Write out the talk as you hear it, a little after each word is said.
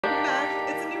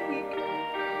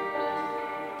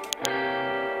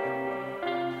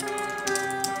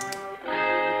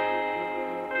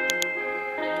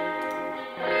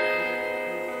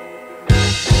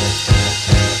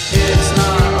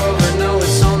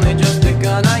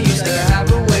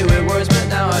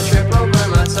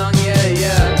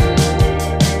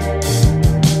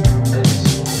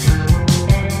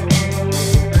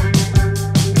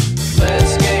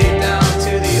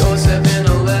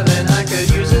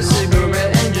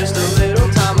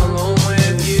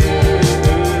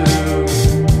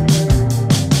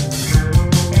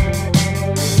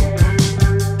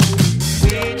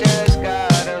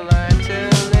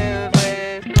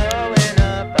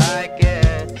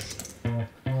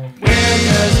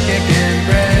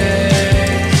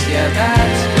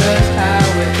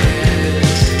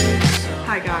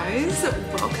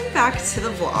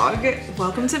vlog.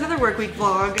 Welcome to another work week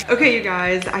vlog. Okay, you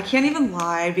guys, I can't even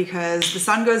lie because the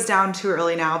sun goes down too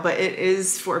early now, but it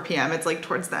is 4 p.m. It's like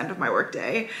towards the end of my work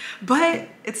day, but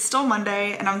it's still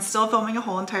Monday and I'm still filming a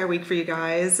whole entire week for you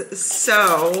guys.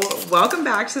 So welcome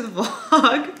back to the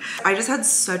vlog. I just had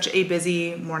such a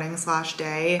busy morning slash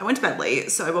day. I went to bed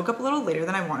late, so I woke up a little later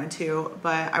than I wanted to,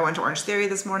 but I went to Orange Theory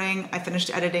this morning. I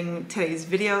finished editing today's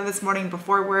video this morning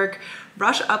before work,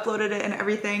 Rush uploaded it and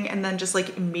everything, and then just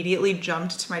like immediately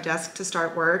jumped to my desk to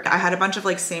start work. I had a bunch of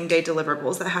like same day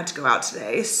deliverables that had to go out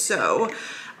today. So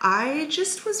I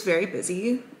just was very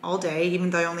busy all day,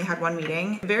 even though I only had one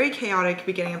meeting. Very chaotic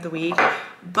beginning of the week,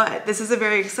 but this is a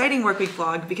very exciting work week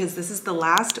vlog because this is the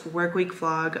last work week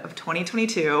vlog of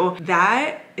 2022.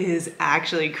 That is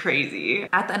actually crazy.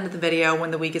 At the end of the video,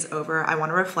 when the week is over, I want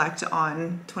to reflect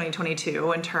on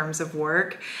 2022 in terms of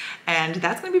work, and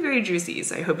that's going to be very juicy.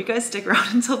 So I hope you guys stick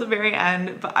around until the very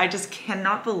end, but I just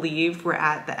cannot believe we're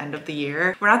at the end of the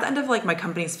year. We're not at the end of like my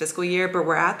company's fiscal year, but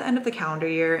we're at the end of the calendar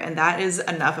year, and that is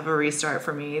enough of a restart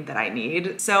for me that I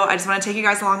need. So I just want to take you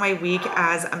guys along my week,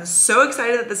 as I'm so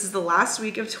excited that this is the last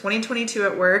week of 2022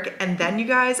 at work. And then you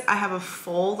guys, I have a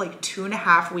full like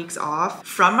 2.5 weeks off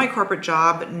from my corporate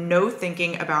job. No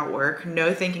thinking about work,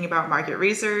 no thinking about market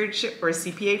research or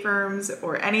CPA firms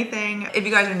or anything. If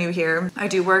you guys are new here, I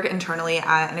do work internally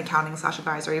at an accounting slash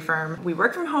advisory firm. We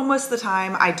work from home most of the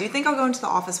time. I do think I'll go into the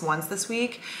office once this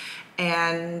week.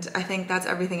 And I think that's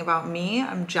everything about me.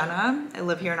 I'm Jenna. I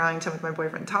live here in Arlington with my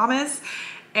boyfriend, Thomas.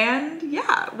 And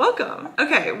yeah, welcome.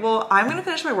 Okay, well, I'm gonna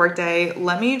finish my work day.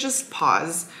 Let me just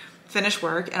pause, finish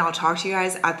work, and I'll talk to you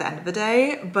guys at the end of the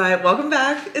day. But welcome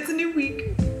back, it's a new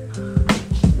week.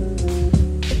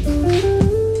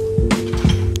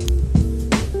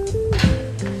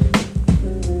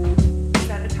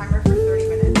 Set a timer for 30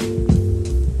 minutes.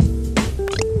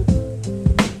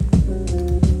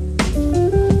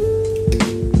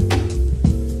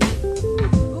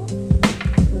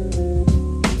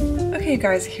 Okay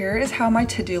guys, here is how my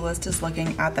to-do list is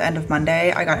looking at the end of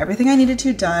Monday. I got everything I needed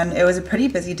to done. It was a pretty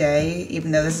busy day,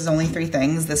 even though this is only 3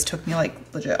 things. This took me like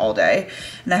legit all day.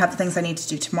 And I have the things I need to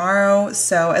do tomorrow.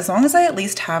 So as long as I at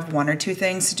least have 1 or 2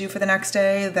 things to do for the next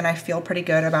day, then I feel pretty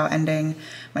good about ending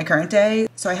my current day.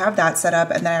 So I have that set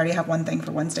up, and then I already have 1 thing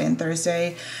for Wednesday and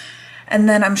Thursday. And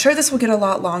then I'm sure this will get a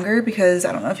lot longer because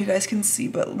I don't know if you guys can see,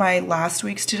 but my last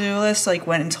week's to-do list like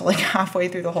went until like halfway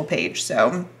through the whole page.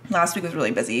 So last week was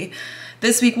really busy.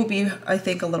 This week will be, I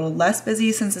think, a little less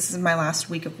busy since this is my last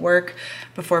week of work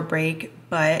before break,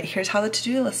 but here's how the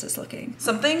to-do list is looking.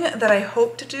 Something that I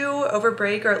hope to do over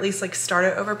break, or at least like start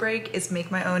it over break, is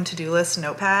make my own to-do list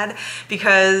notepad,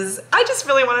 because I just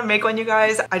really want to make one, you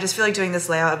guys. I just feel like doing this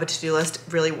layout of a to-do list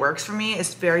really works for me.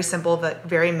 It's very simple, but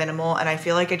very minimal, and I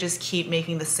feel like I just keep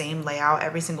making the same layout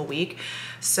every single week.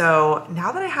 So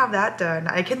now that I have that done,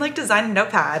 I can like design a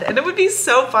notepad, and it would be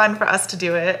so fun for us to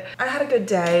do it. I had a good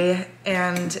day,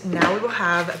 and now we will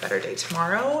have a better day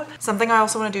tomorrow. Something I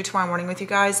also want to do tomorrow morning with you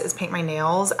guys is paint my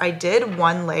nails. I did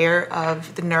 1 layer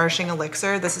of the Nourishing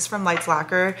Elixir. This is from Lights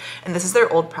Lacquer, and this is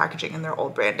their old packaging and their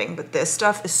old branding, but this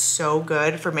stuff is so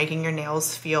good for making your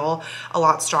nails feel a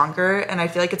lot stronger, and I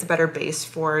feel like it's a better base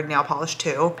for nail polish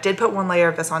too. I did put 1 layer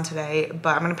of this on today,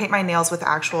 but I'm gonna paint my nails with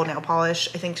actual nail polish,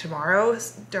 I think tomorrow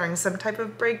during some type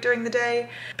of break during the day,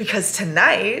 because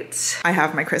tonight I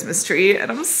have my Christmas tree, and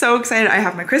I'm so excited. I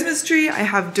have my Christmas tree, I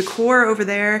have decor over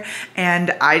there,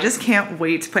 and I just can't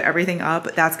wait to put everything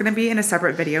up. That's gonna be in a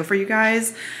separate video for you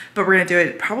guys, but we're gonna do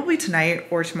it probably tonight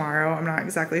or tomorrow. I'm not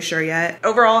exactly sure yet.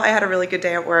 Overall, I had a really good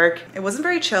day at work. It wasn't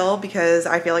very chill because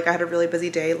I feel like I had a really busy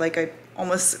day. Like I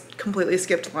almost completely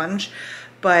skipped lunch,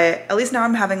 but at least now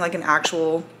I'm having like an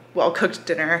actual well-cooked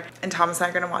dinner, and Thomas and I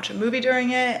are gonna watch a movie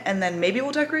during it, and then maybe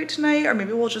we'll decorate tonight, or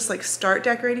maybe we'll just like start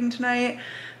decorating tonight,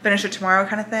 finish it tomorrow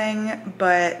kind of thing.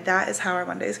 But that is how our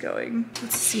Monday's going.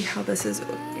 Let's see how this is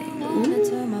looking.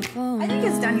 Ooh. I think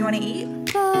it's done. You want to eat?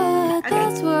 Okay.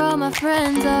 That's where all my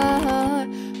friends are.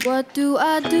 What do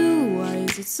I do? Why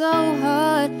is it so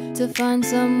hard to find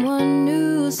someone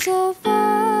new so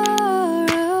far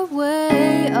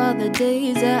away? All the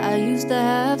days that I used to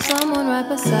have someone right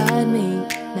beside me,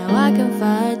 now I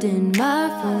confide in my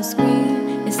phone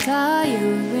screen. It's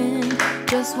tiring,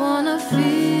 just wanna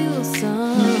feel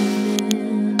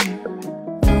something.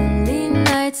 Lonely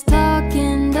nights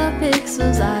talking the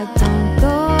pixels. I don't go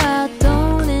out,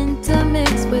 don't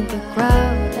intermix with the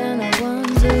crowd, and I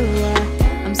wonder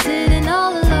why I'm sitting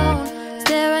all alone,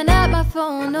 staring at my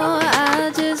phone. Or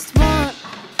I just want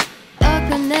a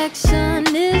connection.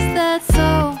 Is that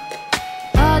so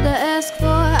hard to ask for?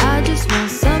 I just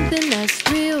want something that's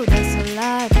real, that's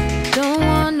alive. Don't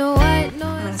want no white noise.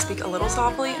 I'm gonna speak a little soft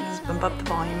probably and just bump up the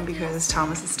volume because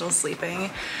Thomas is still sleeping.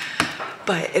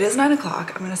 But it is 9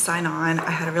 o'clock. I'm gonna sign on. I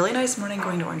had a really nice morning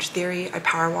going to Orange Theory. I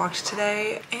power walked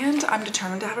today and I'm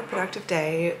determined to have a productive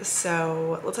day.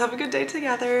 So let's have a good day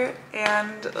together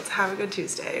and let's have a good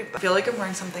Tuesday. I feel like I'm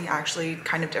wearing something actually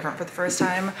kind of different for the first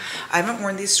time. I haven't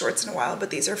worn these shorts in a while, but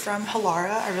these are from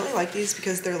Halara. I really like these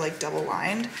because they're like double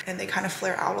lined and they kind of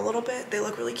flare out a little bit. They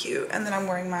look really cute. And then I'm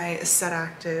wearing my Set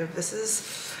Active. This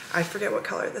is, I forget what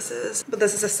color this is, but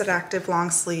this is a Set Active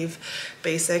long sleeve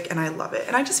basic and I love it.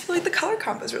 And I just feel like the color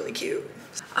comp is really cute.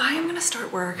 I am gonna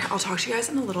start work. I'll talk to you guys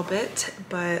in a little bit,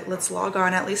 but let's log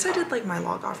on. At least I did like my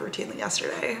log off routine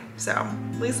yesterday. So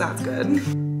at least that's good.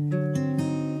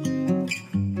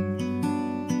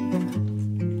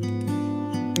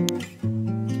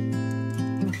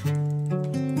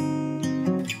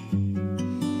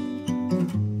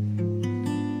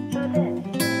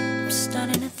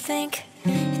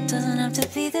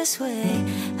 This way,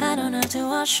 I don't have to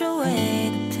wash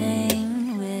away the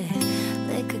pain with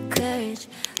liquid courage,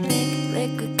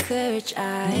 liquid courage.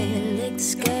 I lick the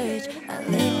scourge, I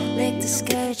lick the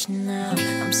scourge. Now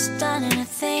I'm starting to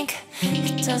think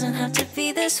it doesn't have to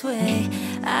be this way.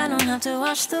 I don't have to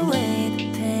wash away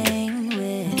the pain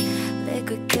with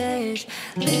liquid courage,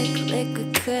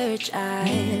 liquid courage. I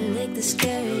lick the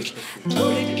scourge,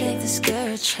 lick the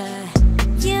scourge.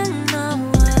 You know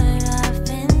what I've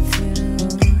been through.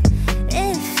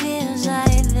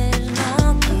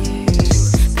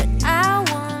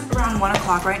 Around 1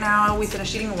 o'clock right now, we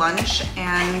finished eating lunch,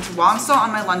 and while I'm still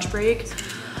on my lunch break,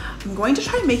 I'm going to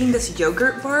try making this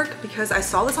yogurt bark because I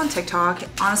saw this on TikTok.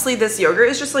 Honestly, this yogurt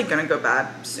is just like gonna go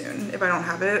bad soon if I don't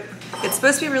have it. It's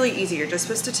supposed to be really easy. You're just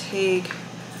supposed to take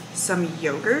some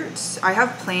yogurt. I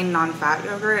have plain non-fat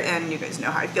yogurt and you guys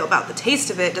know how I feel about the taste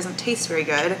of it. It doesn't taste very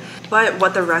good. But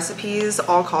what the recipes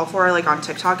all call for, like on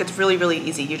TikTok, it's really, really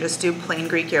easy. You just do plain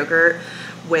Greek yogurt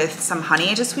with some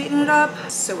honey to sweeten it up.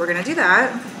 So we're gonna do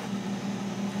that.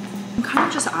 I'm kind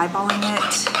of just eyeballing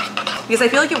it because I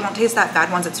feel like it won't taste that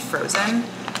bad once it's frozen.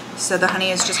 So the honey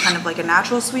is just kind of like a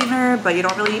natural sweetener, but you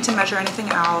don't really need to measure anything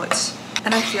out.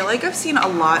 And I feel like I've seen a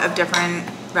lot of different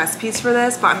recipes for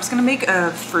this, but I'm just gonna make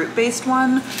a fruit-based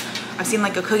one. I've seen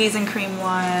like a cookies and cream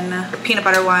one, a peanut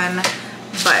butter one,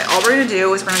 but all we're gonna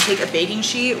do is we're gonna take a baking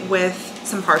sheet with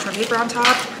some parchment paper on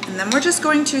top, and then we're just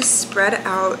going to spread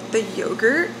out the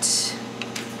yogurt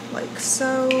like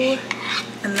so,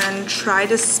 and then try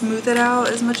to smooth it out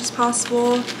as much as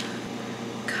possible,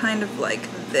 kind of like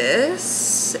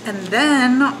this. And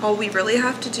then all we really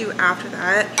have to do after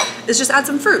that is just add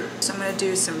some fruit. So I'm gonna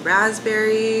do some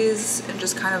raspberries and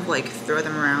just kind of like throw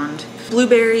them around.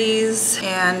 Blueberries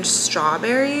and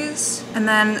strawberries. And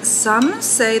then some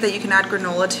say that you can add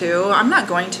granola too. I'm not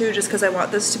going to just because I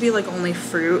want this to be like only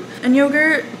fruit and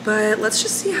yogurt, but let's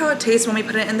just see how it tastes when we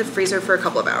put it in the freezer for a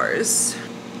couple of hours.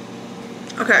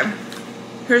 Okay,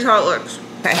 here's how it looks.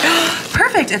 Okay,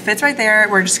 perfect, it fits right there.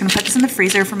 We're just gonna put this in the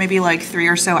freezer for maybe like 3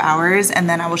 or so hours, and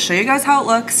then I will show you guys how it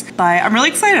looks. But I'm really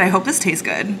excited, I hope this tastes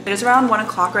good. It is around 1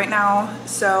 o'clock right now,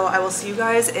 so I will see you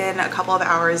guys in a couple of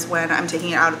hours when I'm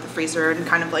taking it out of the freezer and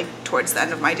kind of like towards the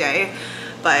end of my day.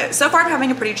 But so far I'm having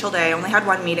a pretty chill day. I only had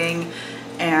one meeting,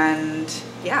 and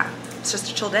yeah, it's just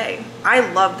a chill day. I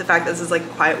love the fact that this is like a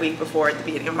quiet week before the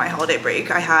beginning of my holiday break.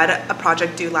 I had a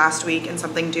project due last week and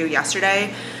something due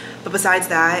yesterday. But besides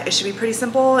that, it should be pretty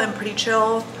simple and pretty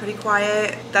chill, pretty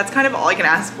quiet. That's kind of all I can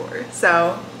ask for.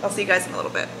 So I'll see you guys in a little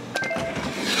bit.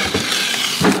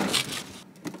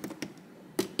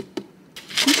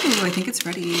 Ooh, I think it's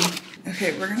ready.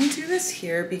 Okay, we're gonna do this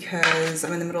here because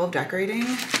I'm in the middle of decorating.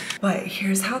 But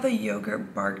here's how the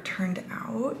yogurt bark turned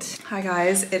out. Hi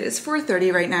guys, it is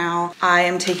 4:30 right now. I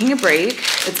am taking a break.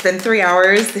 It's been 3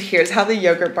 hours. Here's how the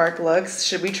yogurt bark looks.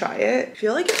 Should we try it? I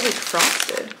feel like it's like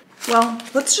frosted. Well,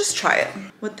 let's just try it.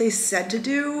 What they said to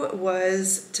do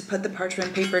was to put the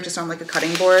parchment paper just on like a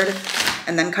cutting board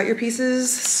and then cut your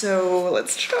pieces. So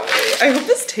let's try. I hope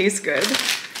this tastes good.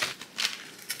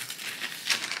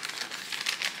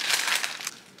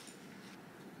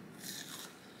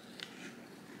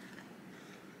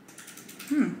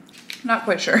 Not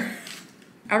quite sure.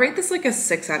 I rate this like a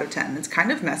 6 out of 10. It's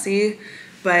kind of messy,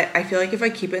 but I feel like if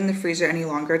I keep it in the freezer any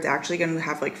longer, it's actually gonna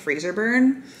have like freezer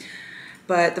burn.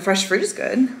 But the fresh fruit is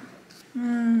good.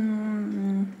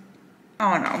 Oh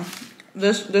no,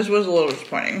 this was a little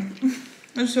disappointing.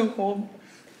 It's so cold.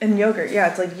 And yogurt, yeah,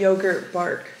 it's like yogurt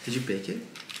bark. Did you bake it?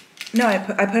 No, I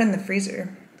put it in the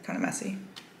freezer. Kind of messy.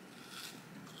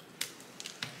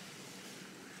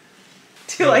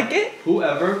 Do you like it?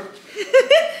 Whoever.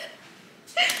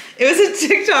 It was a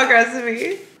TikTok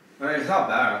recipe. I mean, it's not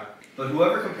bad, but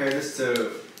whoever compared this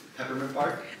to Peppermint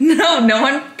bark? No, no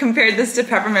one compared this to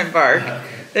peppermint bark. Okay.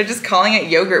 They're just calling it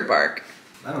yogurt bark.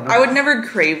 I don't know. I would never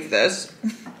crave this.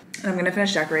 I'm gonna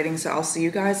finish decorating, so I'll see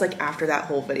you guys like after that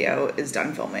whole video is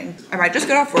done filming. I might just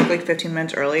get off work like 15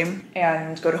 minutes early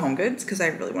and go to Home Goods because I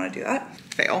really want to do that.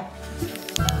 Fail.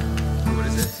 What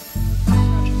is it?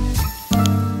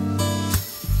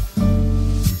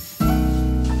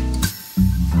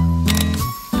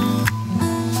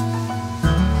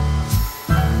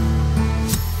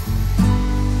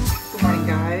 Good morning,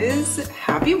 guys.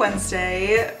 Happy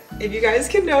Wednesday. If you guys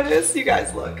can notice, you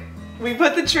guys look. We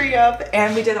put the tree up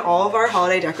and we did all of our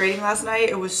holiday decorating last night.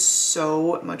 It was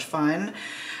so much fun.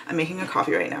 I'm making a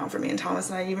coffee right now for me and Thomas,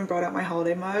 and I even brought out my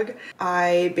holiday mug.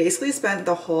 I basically spent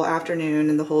the whole afternoon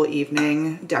and the whole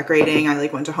evening decorating. I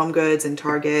like went to Home Goods and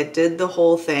Target, did the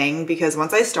whole thing because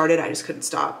once I started, I just couldn't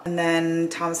stop. And then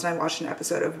Thomas and I watched an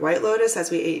episode of White Lotus as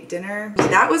we ate dinner.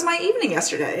 That was my evening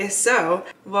yesterday. So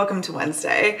welcome to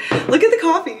Wednesday. Look at the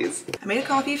coffees. I made a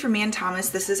coffee for me and Thomas.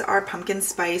 This is our pumpkin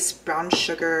spice brown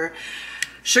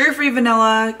sugar-free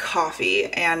vanilla coffee,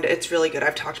 and it's really good.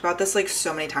 I've talked about this like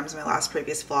so many times in my last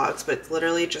previous vlogs, but it's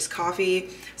literally just coffee,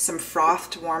 some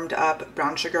frothed warmed up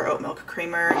brown sugar oat milk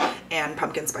creamer, and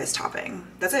pumpkin spice topping.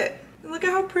 That's it. Look at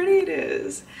how pretty it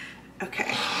is.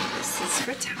 Okay, this is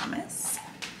for Thomas.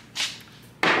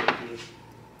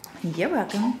 You're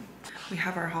welcome. We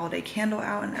have our holiday candle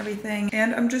out and everything,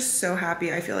 and I'm just so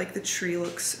happy. I feel like the tree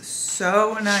looks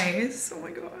so nice. Oh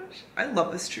my gosh, I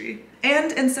love this tree.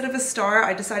 And instead of a star,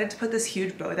 I decided to put this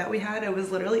huge bow that we had. It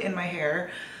was literally in my hair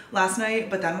last night,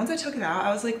 but then once I took it out,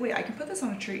 I was like, wait, I can put this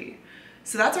on a tree.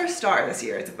 So that's our star this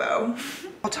year, it's a bow.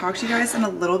 I'll talk to you guys in a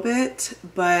little bit,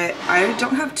 but I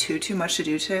don't have too much to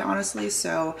do today, honestly,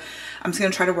 so I'm just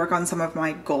gonna try to work on some of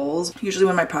my goals. Usually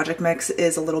when my project mix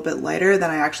is a little bit lighter, then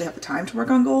I actually have the time to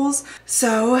work on goals.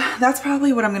 So that's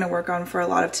probably what I'm gonna work on for a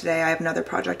lot of today. I have another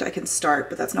project I can start,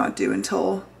 but that's not due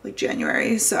until like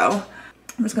January, so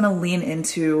I'm just gonna lean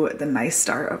into the nice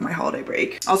start of my holiday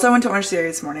break. Also, I went to Orange Theory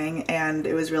this morning and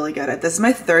it was really good. This is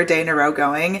my third day in a row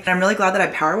going, and I'm really glad that I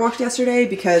power walked yesterday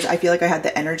because I feel like I had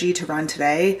the energy to run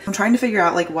today. I'm trying to figure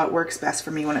out like what works best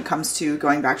for me when it comes to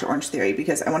going back to Orange Theory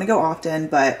because I wanna go often,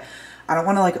 but I don't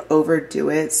want to like overdo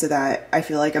it so that I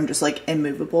feel like I'm just like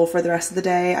immovable for the rest of the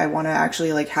day. I want to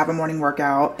actually like have a morning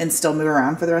workout and still move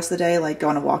around for the rest of the day, like go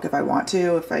on a walk if I want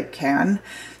to, if I can.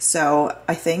 So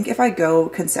I think if I go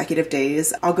consecutive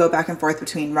days, I'll go back and forth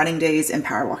between running days and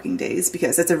power walking days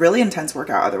because it's a really intense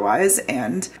workout otherwise,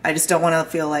 and I just don't want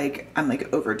to feel like I'm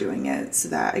like overdoing it so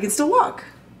that I can still walk.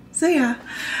 So yeah,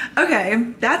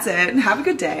 okay, that's it. Have a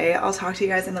good day. I'll talk to you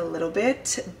guys in a little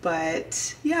bit,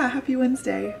 but yeah, happy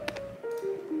Wednesday.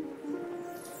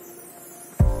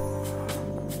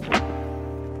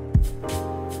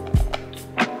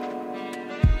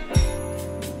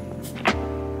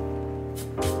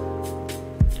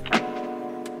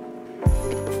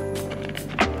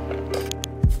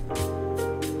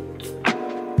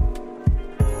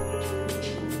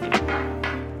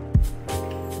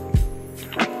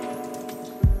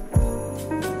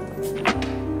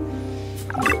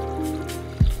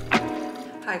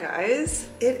 Hi guys,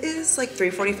 it is like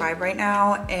 3:45 right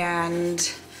now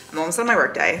and I'm almost on my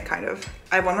work day, kind of.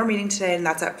 I have one more meeting today and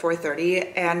that's at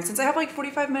 4:30, and since I have like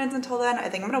 45 minutes until then, I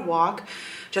think I'm gonna walk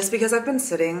just because I've been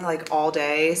sitting like all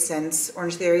day since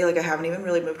Orange Theory. Like I haven't even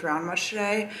really moved around much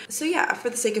today. So yeah, for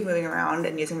the sake of moving around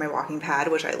and using my walking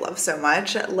pad, which I love so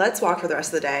much, let's walk for the rest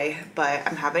of the day. But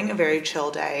I'm having a very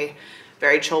chill day,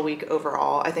 very chill week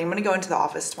overall. I think I'm gonna go into the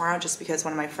office tomorrow just because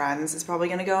one of my friends is probably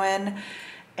gonna go in,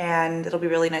 and it'll be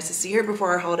really nice to see her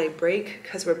before our holiday break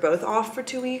because we're both off for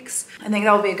 2 weeks. I think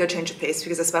that will be a good change of pace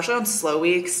because especially on slow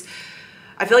weeks,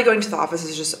 I feel like going to the office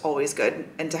is just always good,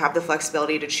 and to have the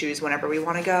flexibility to choose whenever we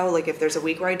want to go. Like if there's a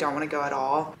week where I don't want to go at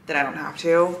all, then I don't have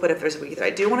to. But if there's a week that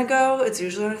I do want to go, it's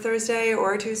usually on a Thursday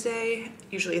or a Tuesday,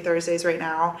 usually Thursdays right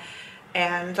now.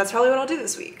 And that's probably what I'll do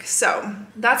this week. So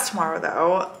that's tomorrow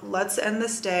though. Let's end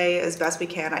this day as best we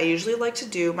can. I usually like to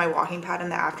do my walking pad in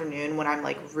the afternoon when I'm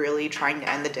like really trying to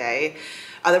end the day.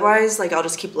 Otherwise, like I'll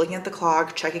just keep looking at the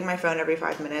clock, checking my phone every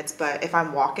 5 minutes. But if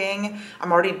I'm walking,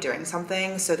 I'm already doing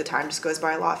something, so the time just goes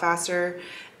by a lot faster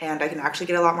and I can actually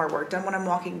get a lot more work done when I'm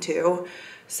walking too.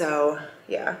 So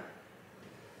yeah.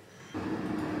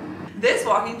 This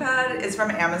walking pad is from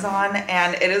Amazon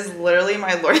and it is literally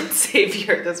my Lord and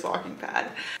Savior, this walking pad.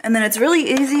 And then it's really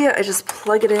easy. I just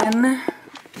plug it in,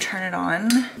 turn it on,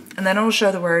 and then it'll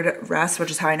show the word rest, which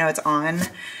is how I know it's on.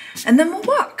 And then we'll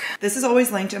walk. This is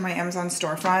always linked in my Amazon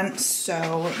storefront,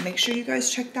 so make sure you guys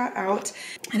check that out.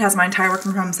 It has my entire work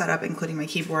from home setup, including my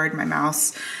keyboard, my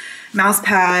mouse, mouse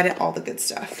pad, all the good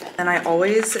stuff. And I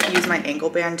always use my ankle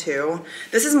band too.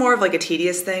 This is more of like a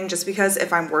tedious thing just because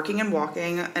if I'm working and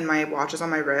walking and my watch is on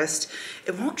my wrist,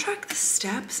 it won't track the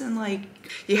steps, and like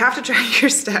you have to track your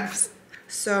steps.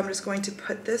 So I'm just going to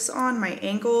put this on my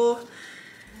ankle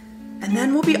and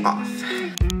then we'll be off.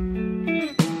 When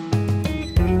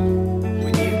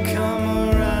you come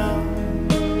around,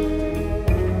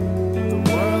 the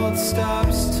world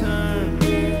stops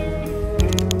turning.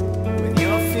 When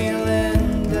you're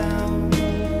feeling down,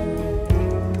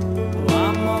 well,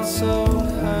 I'm also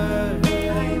hurt.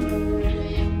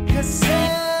 'Cause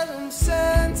said I'm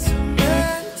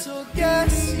sentimental,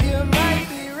 guess you might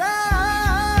be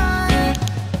right.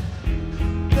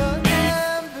 The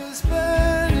embers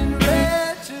burning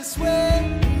red, just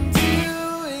waiting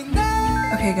to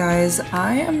ignite. Okay guys,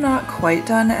 I am not quite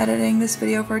done editing this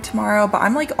video for tomorrow, but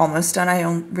I'm like almost done. I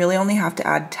really only have to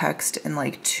add text in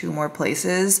like 2 more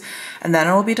places and then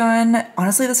it'll be done.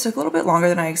 Honestly, this took a little bit longer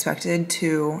than I expected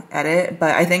to edit,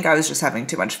 but I think I was just having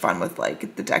too much fun with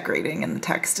like the decorating and the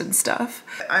text and stuff.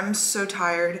 I'm so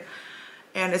tired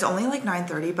and it's only like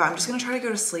 9:30, but I'm just gonna try to go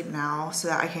to sleep now so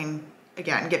that I can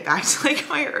again get back to like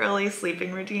my early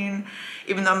sleeping routine,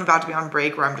 even though I'm about to be on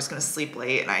break where I'm just gonna sleep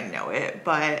late and I know it.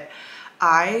 But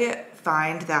I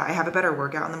find that I have a better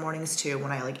workout in the mornings too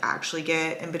when I like actually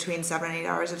get in between 7 and 8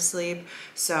 hours of sleep.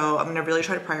 So I'm gonna really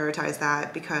try to prioritize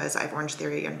that because I have Orange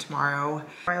Theory again tomorrow.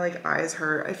 My like eyes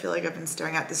hurt. I feel like I've been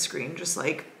staring at the screen just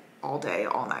like all day,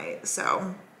 all night. So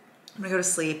I'm gonna go to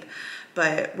sleep.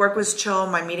 But work was chill.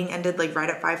 My meeting ended like right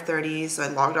at 5:30, so I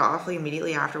logged off like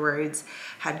immediately afterwards.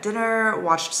 Had dinner,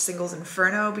 watched Singles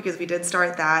Inferno because we did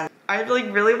start that. I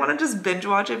like really want to just binge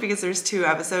watch it because there's 2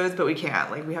 episodes, but we can't.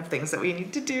 Like we have things that we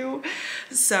need to do.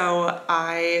 So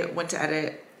I went to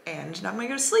edit and now I'm gonna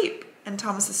go to sleep. And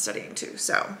Thomas is studying too,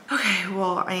 so. Okay,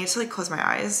 well I need to like close my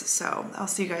eyes. So I'll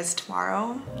see you guys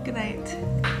tomorrow. Good night.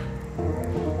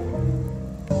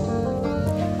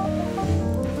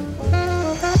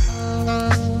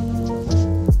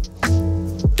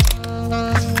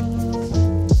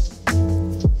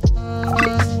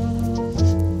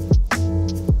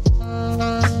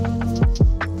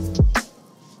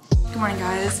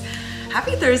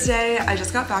 Happy Thursday. I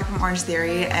just got back from Orange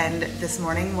Theory and this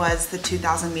morning was the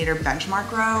 2,000 meter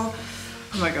benchmark row.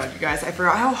 Oh my God, you guys, I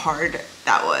forgot how hard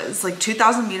that was. Like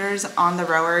 2,000 meters on the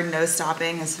rower, no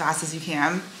stopping, as fast as you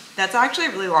can. That's actually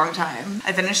a really long time.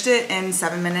 I finished it in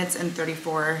 7 minutes and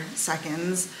 34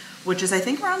 seconds, which is I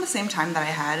think around the same time that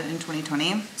I had in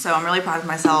 2020. So I'm really proud of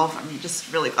myself. I'm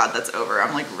just really glad that's over.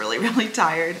 I'm like really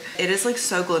tired. It is like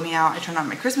so gloomy out. I turned on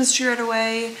my Christmas tree right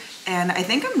away. And I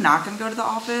think I'm not gonna go to the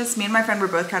office. Me and my friend were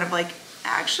both kind of like,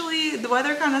 actually, the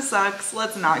weather kind of sucks.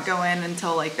 Let's not go in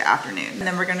until like the afternoon. And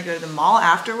then we're gonna go to the mall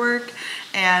after work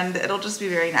and it'll just be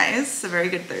very nice. A very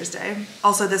good Thursday.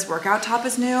 Also, this workout top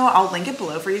is new. I'll link it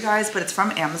below for you guys, but it's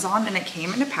from Amazon and it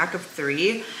came in a pack of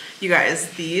 3. You guys,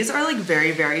 these are like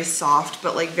very soft,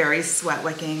 but like very sweat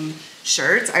wicking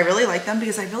shirts. I really like them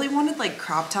because I really wanted like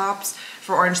crop tops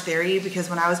for Orange Theory because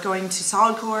when I was going to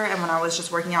solidcore and when I was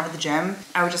just working out at the gym,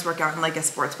 I would just work out in like a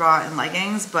sports bra and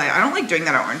leggings, but I don't like doing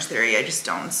that at Orange Theory. I just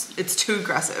don't. It's too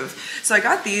aggressive. So I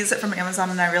got these from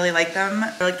Amazon and I really like them.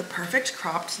 They're like the perfect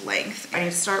cropped length. I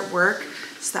need to start work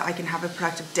so that I can have a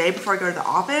productive day before I go to the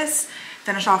office,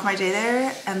 finish off my day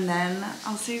there, and then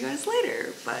I'll see you guys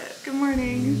later. But good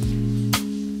morning.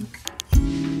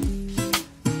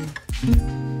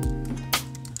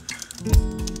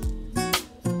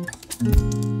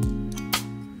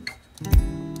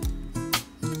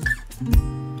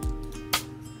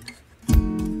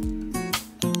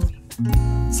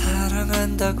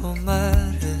 사랑한다고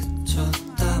말해줬다면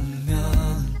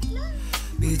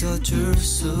믿어줄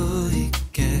수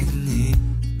있겠니?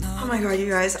 Oh my God, you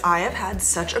guys, I have had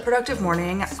such a productive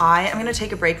morning. I am gonna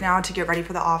take a break now to get ready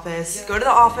for the office. Go to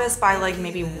the office by like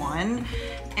maybe 1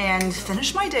 and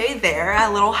finish my day there,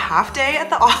 a little half day at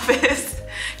the office.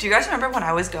 Do you guys remember when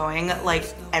I was going like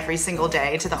every single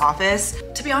day to the office?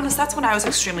 To be honest, that's when I was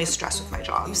extremely stressed with my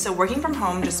job. So working from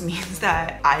home just means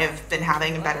that I have been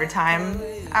having a better time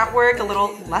at work, a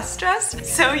little less stressed.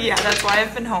 So yeah, that's why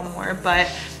I've been home more, but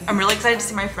I'm really excited to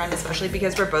see my friend, especially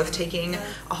because we're both taking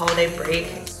a holiday break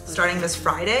starting this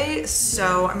Friday.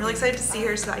 So I'm really excited to see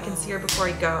her so that I can see her before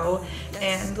I go,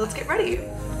 and let's get ready.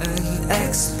 An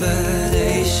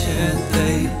expedition,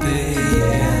 baby,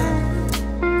 yeah.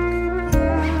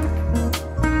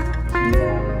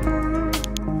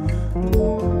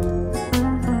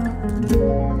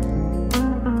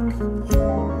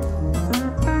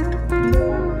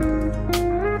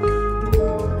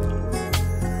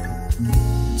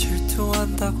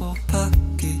 질투한다고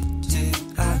바뀌지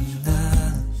않아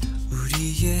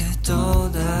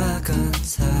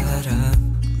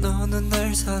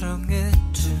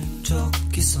사랑해준 적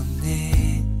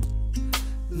있었니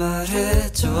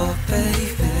말해줘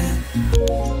baby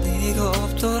네가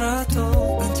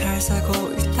없더라도 난 잘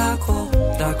살고 있다고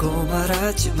라고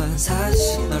말하지만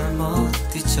사실 널 못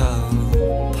잊어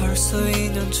벌써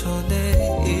 2년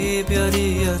전에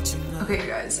이별이었지만 Okay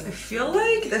guys, I feel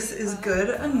like this is good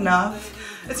enough.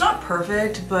 It's not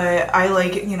perfect, but I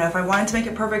like, you know, if I wanted to make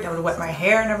it perfect, I would wet my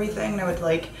hair and everything, and I would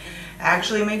like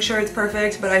actually make sure it's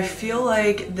perfect, but I feel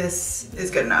like this is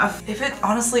good enough. If it,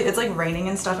 honestly, it's like raining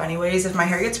and stuff anyways. If my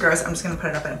hair gets gross, I'm just gonna put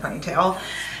it up in a ponytail.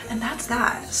 And that's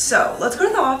that. So let's go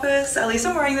to the office. At least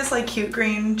I'm wearing this like cute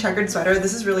green checkered sweater.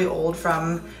 This is really old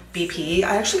from BP.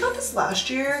 I actually got this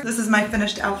last year. This is my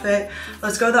finished outfit.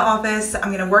 Let's go to the office. I'm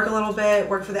gonna work a little bit,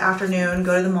 work for the afternoon,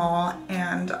 go to the mall,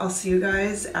 and I'll see you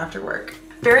guys after work.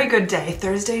 Very good day.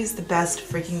 Thursday is the best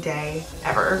freaking day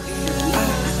ever.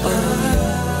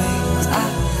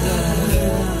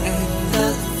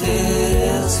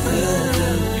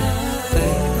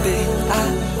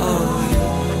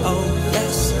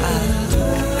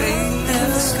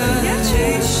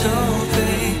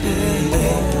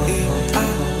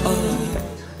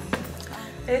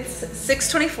 It's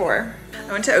 6:24.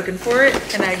 I went to Oakenfort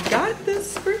and I got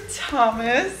this for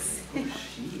Thomas. Do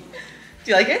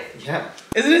you like it? Yeah.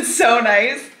 Isn't it so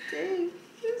nice? It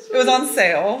was on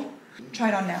sale. Try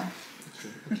it on now.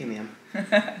 Okay, ma'am.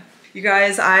 You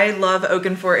guys, I love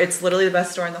Oakenfort. It's literally the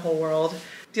best store in the whole world.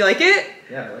 Do you like it?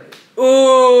 Yeah, I like it.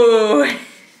 Ooh.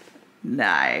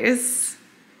 Nice.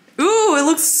 Ooh, it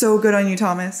looks so good on you,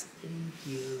 Thomas. Thank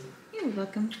you. You're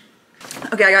welcome.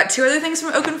 Okay, I got 2 other things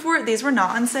from Oakenfort. These were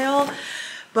not on sale,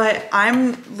 but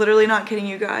I'm literally not kidding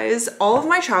you guys. All of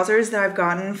my trousers that I've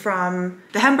gotten from,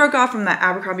 the hem broke off from the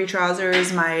Abercrombie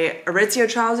trousers. My Aritzia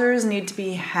trousers need to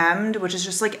be hemmed, which is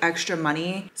just like extra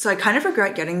money. So I kind of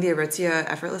regret getting the Aritzia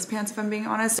effortless pants if I'm being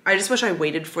honest. I just wish I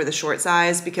waited for the short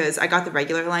size because I got the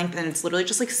regular length and it's literally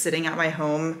just like sitting at my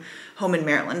home in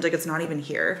Maryland. Like it's not even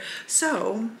here.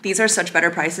 So these are such better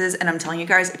prices. And I'm telling you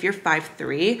guys, if you're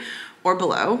 5'3", or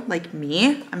below, like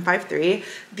me, I'm 5'3".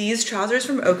 These trousers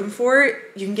from Oakenfort,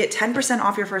 you can get 10%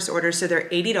 off your first order, so they're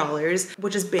 $80,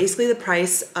 which is basically the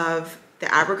price of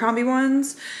the Abercrombie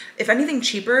ones. If anything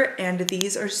cheaper, and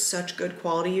these are such good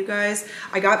quality, you guys.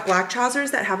 I got black trousers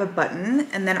that have a button,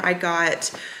 and then I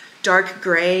got dark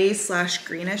gray /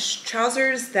 greenish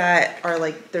trousers that are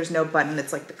like, there's no button,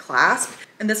 it's like the clasp.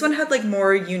 And this one had like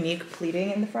more unique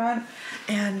pleating in the front.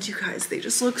 And you guys, they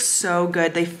just look so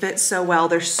good. They fit so well.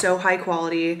 They're so high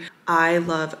quality. I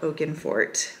love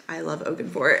Oakenfort. I love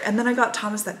Oakenfort. And then I got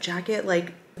Thomas that jacket.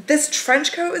 Like this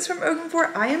trench coat is from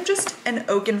Oakenfort. I am just an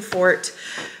Oakenfort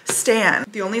stan.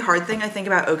 The only hard thing I think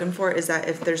about Oakenfort is that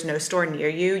if there's no store near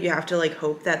you, you have to like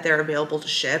hope that they're available to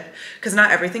ship, because not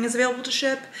everything is available to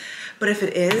ship. But if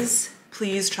it is,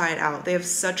 please try it out. They have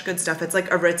such good stuff. It's like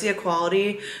Aritzia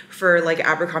quality for like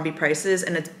Abercrombie prices,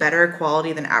 and it's better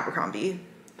quality than Abercrombie.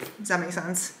 Does that make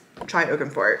sense? Try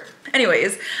Oakenfort.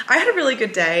 Anyways, I had a really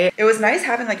good day. It was nice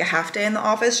having like a half day in the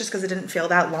office just because it didn't feel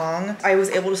that long. I was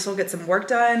able to still get some work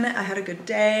done. I had a good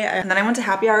day. And then I went to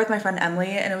happy hour with my friend Emily,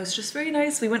 and it was just very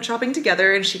nice. We went shopping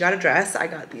together and she got a dress. I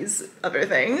got these other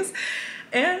things.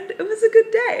 And it was a good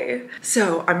day.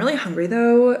 So I'm really hungry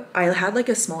though. I had like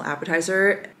a small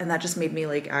appetizer and that just made me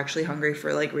like actually hungry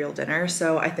for like real dinner.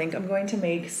 So I think I'm going to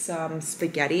make some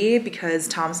spaghetti because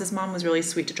Thomas's mom was really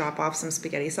sweet to drop off some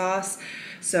spaghetti sauce.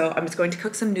 So I'm just going to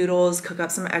cook some noodles, cook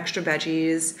up some extra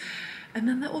veggies, and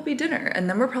then that will be dinner. And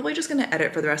then we're probably just gonna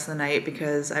edit for the rest of the night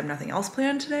because I have nothing else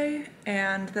planned today.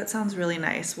 And that sounds really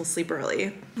nice. We'll sleep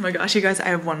early. Oh my gosh, you guys, I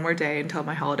have one more day until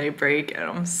my holiday break and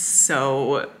I'm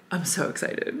so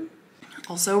excited.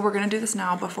 Also, we're gonna do this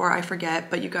now before I forget,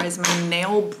 but you guys, my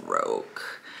nail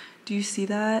broke. Do you see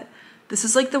that? This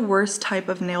is like the worst type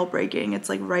of nail breaking. It's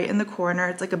like right in the corner.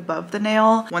 It's like above the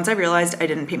nail. Once I realized I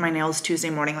didn't paint my nails Tuesday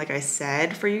morning like I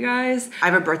said for you guys. I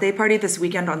have a birthday party this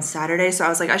weekend on Saturday, so I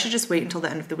was like, I should just wait until the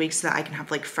end of the week so that I can have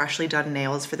like freshly done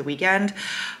nails for the weekend.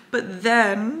 But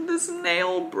then this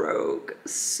nail broke.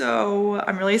 So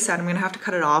I'm really sad. I'm gonna have to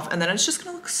cut it off and then it's just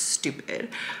gonna look stupid.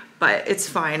 But it's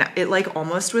fine. It like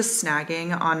almost was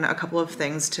snagging on a couple of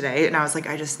things today and I was like,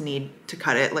 I just need to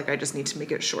cut it. Like I just need to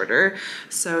make it shorter.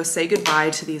 So say goodbye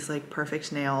to these like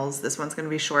perfect nails. This one's gonna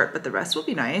be short, but the rest will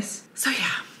be nice. So yeah.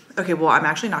 Okay, well, I'm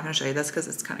actually not gonna show you this because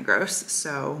it's kind of gross.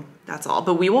 So that's all.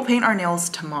 But we will paint our nails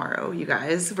tomorrow, you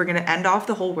guys. We're gonna end off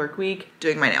the whole work week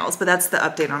doing my nails, but that's the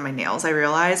update on my nails. I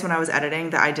realized when I was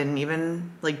editing that I didn't even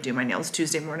like do my nails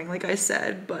Tuesday morning like I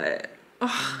said, but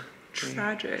oh,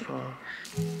 tragic.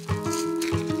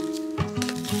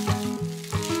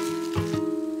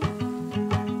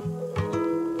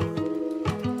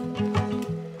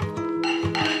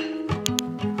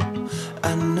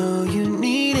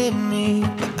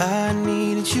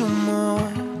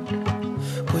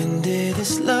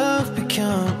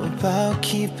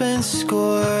 keeping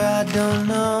score, I don't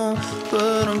know,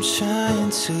 but I'm trying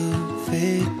to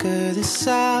figure this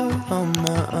out on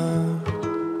my own.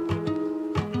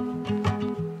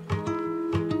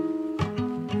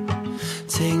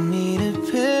 Take me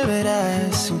to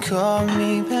paradise and call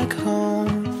me back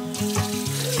home.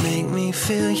 Make me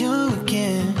feel young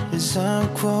again as I'm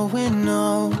growing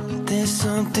old. There's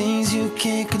some things you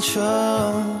can't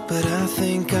control, but I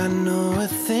think I know a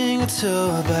thing or two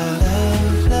about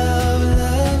love, love,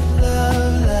 love,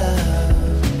 love, love.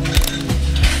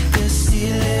 They'll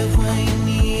steal it when you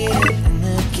need it, and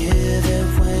they'll give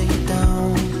it when you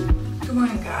don't. Good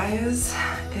morning, guys.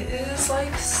 It is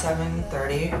like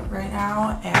 7:30 right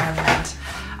now, and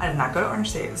I did not go to Orange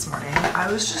State this morning. I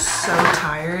was just so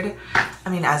tired. I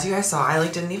mean, as you guys saw, I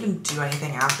like didn't even do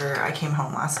anything after I came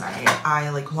home last night. I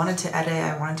like wanted to edit,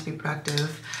 I wanted to be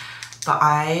productive, but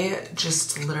I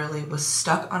just literally was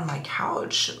stuck on my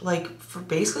couch like for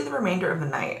basically the remainder of the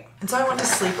night. And so I went to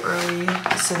sleep early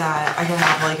so that I can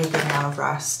have like a good amount of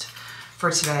rest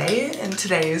for today. And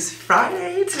today is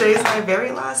Friday. Today's my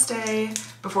very last day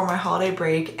before my holiday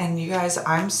break, and you guys,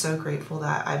 I'm so grateful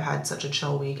that I've had such a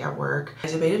chill week at work. I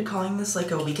debated calling this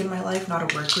like a week in my life, not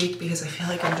a work week, because I feel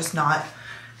like I'm just not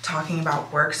talking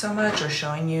about work so much or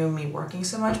showing you me working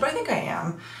so much, but I think I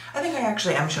am. I think I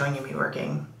actually am showing you me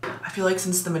working. I feel like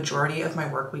since the majority of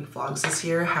my work week vlogs this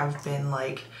year have been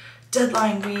like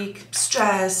deadline week,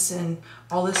 stress, and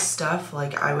all this stuff,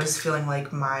 like I was feeling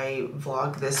like my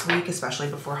vlog this week, especially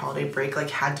before holiday break, like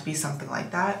had to be something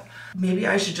like that. Maybe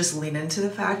I should just lean into the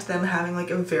fact that I'm having like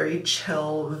a very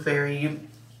chill, very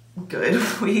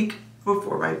good week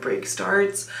before my break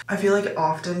starts. I feel like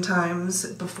oftentimes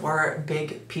before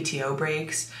big PTO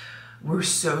breaks, we're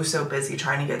so busy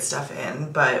trying to get stuff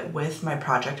in, but with my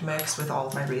project mix, with all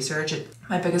of my research,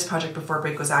 my biggest project before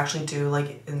break was actually due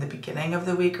like in the beginning of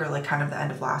the week or like kind of the end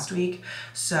of last week.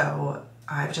 So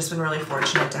I've just been really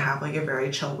fortunate to have like a very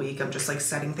chill week. I'm just like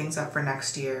setting things up for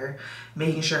next year,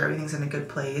 making sure everything's in a good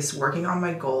place, working on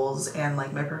my goals and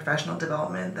like my professional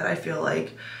development that I feel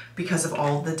like because of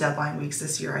all the deadline weeks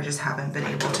this year, I just haven't been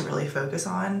able to really focus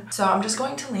on. So I'm just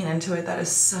going to lean into it. That is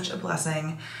such a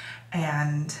blessing.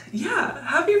 And yeah,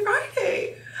 happy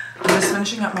Friday. I'm just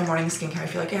finishing up my morning skincare. I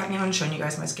feel like I haven't even shown you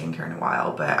guys my skincare in a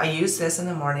while, but I use this in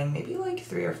the morning maybe like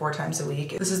 3 or 4 times a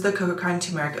week. This is the Cocokind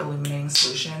Turmeric Illuminating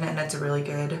Solution, and it's a really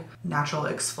good natural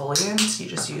exfoliant. You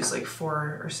just use like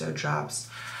 4 or so drops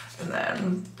and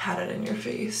then pat it in your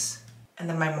face. And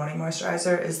then my morning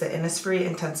moisturizer is the Innisfree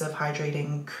Intensive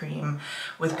Hydrating Cream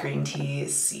with green tea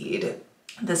seed.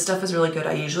 This stuff is really good.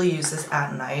 I usually use this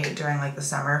at night during like the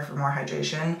summer for more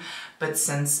hydration, but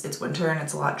since it's winter and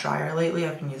it's a lot drier lately,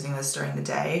 I've been using this during the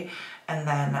day. And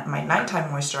then my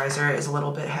nighttime moisturizer is a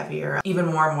little bit heavier, even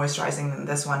more moisturizing than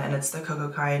this one, and it's the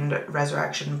Cocokind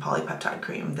Resurrection Polypeptide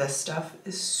Cream. This stuff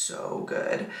is so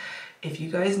good. If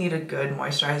you guys need a good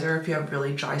moisturizer, if you have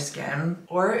really dry skin,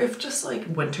 or if just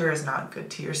like winter is not good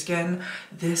to your skin,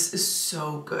 this is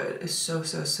so good. It's so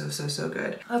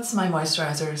good. That's my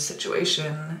moisturizer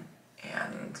situation.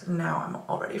 And now I'm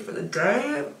all ready for the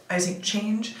day. I just need to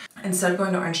change. Instead of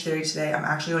going to Orange Theory today, I'm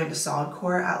actually going to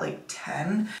solidcore at like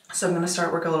 10. So I'm gonna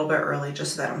start work a little bit early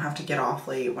just so that I don't have to get off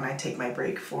late when I take my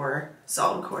break for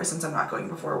solidcore, since I'm not going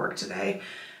before work today.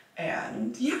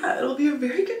 And yeah, it'll be a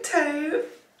very good day.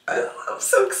 I'm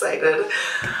so excited.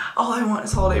 All I want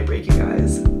is holiday break, you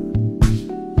guys.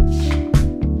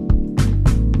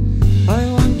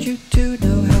 I want you to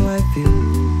know how I feel.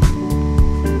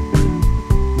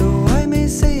 Though I may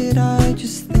say it, I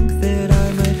just think that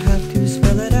I might have to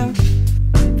spell it out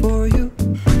for you.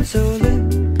 So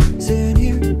listen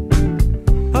here.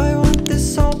 I want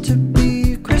this all to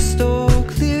be crystal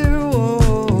clear. Oh,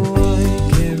 I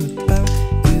care about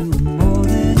you more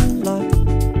than a lot.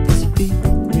 This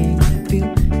feeling I feel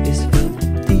is felt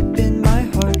deep in my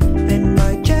heart. And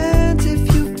by chance, if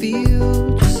you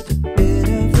feel just a bit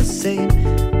of the same,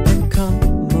 then come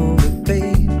over,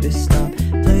 baby, stop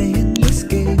playing this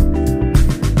game.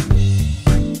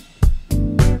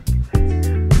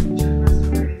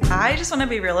 I just want to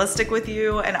be realistic with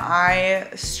you, and I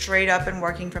straight up been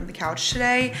working from the couch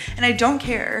today, and I don't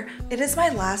care. It is my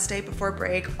last day before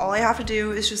break. All I have to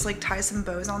do is just like tie some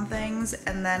bows on things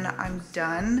and then I'm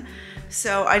done.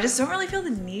 So I just don't really feel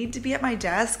the need to be at my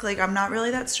desk. Like I'm not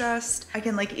really that stressed. I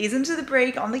can like ease into the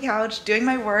break on the couch doing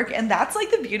my work, and that's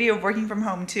like the beauty of working from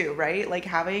home too, right? Like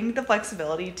having the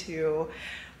flexibility to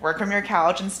work from your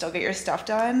couch and still get your stuff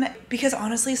done. Because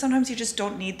honestly, sometimes you just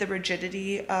don't need the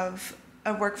rigidity of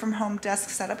a work from home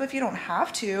desk setup if you don't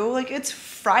have to. Like it's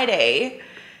Friday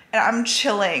and I'm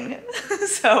chilling.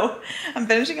 So I'm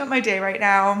finishing up my day right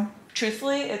now.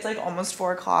 Truthfully, it's like almost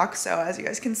 4 o'clock. So as you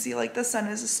guys can see, like the sun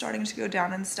is starting to go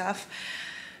down and stuff.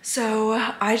 So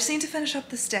I just need to finish up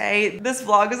this day. This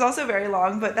vlog is also very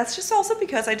long, but that's just also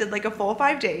because I did like a full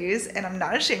 5 days and I'm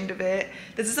not ashamed of it.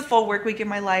 This is a full work week in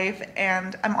my life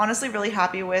and I'm honestly really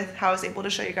happy with how I was able to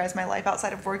show you guys my life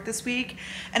outside of work this week.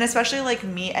 And especially like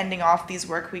me ending off these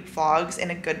work week vlogs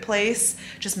in a good place,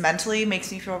 just mentally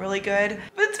makes me feel really good.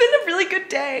 But it's been a really good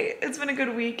day. It's been a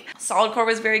good week. Solidcore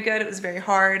was very good. It was very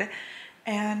hard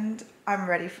and I'm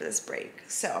ready for this break.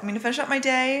 So I'm gonna finish up my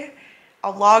day.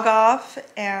 I'll log off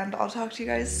and I'll talk to you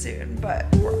guys soon, but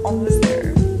we're almost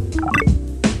there.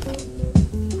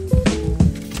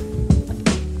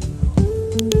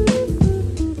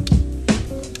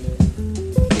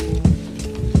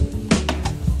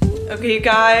 Okay, you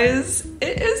guys,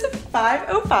 it is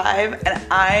 5:05 and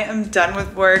I am done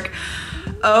with work.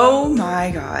 Oh my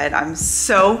God, I'm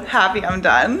so happy I'm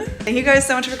done. Thank you guys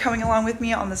so much for coming along with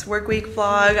me on this work week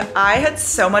vlog. I had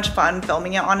so much fun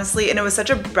filming it, honestly, and it was such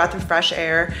a breath of fresh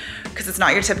air because it's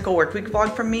not your typical work week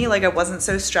vlog from me. Like I wasn't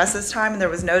so stressed this time and there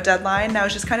was no deadline. I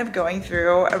was just kind of going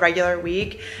through a regular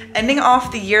week. Ending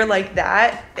off the year like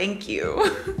that, thank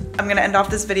you. I'm gonna end off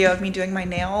this video of me doing my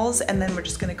nails and then we're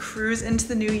just gonna cruise into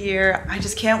the new year. I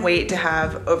just can't wait to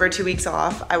have over 2 weeks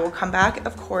off. I will come back,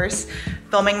 of course,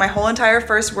 filming my whole entire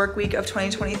first work week of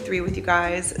 2023 with you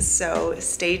guys, so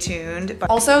stay tuned. But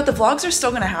also the vlogs are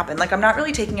still gonna happen. Like I'm not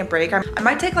really taking a break. I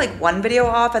might take like 1 video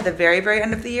off at the very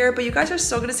end of the year, but you guys are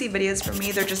still gonna see videos from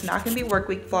me. They're just not gonna be work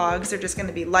week vlogs. They're just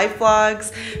gonna be life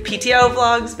vlogs, PTO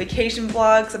vlogs, vacation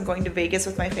vlogs. I'm going to Vegas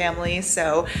with my family,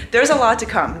 so there's a lot to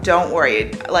come. Don't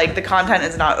worry, like the content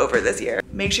is not over this year.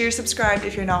 Make sure you're subscribed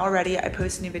if you're not already. I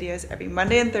post new videos every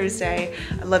Monday and Thursday.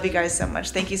 I love you guys so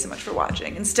much. Thank you so much for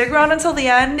watching and stick around until the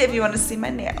end if you want to see my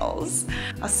nails.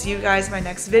 I'll see you guys in my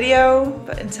next video,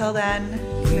 but until then,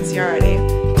 you can see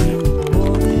already.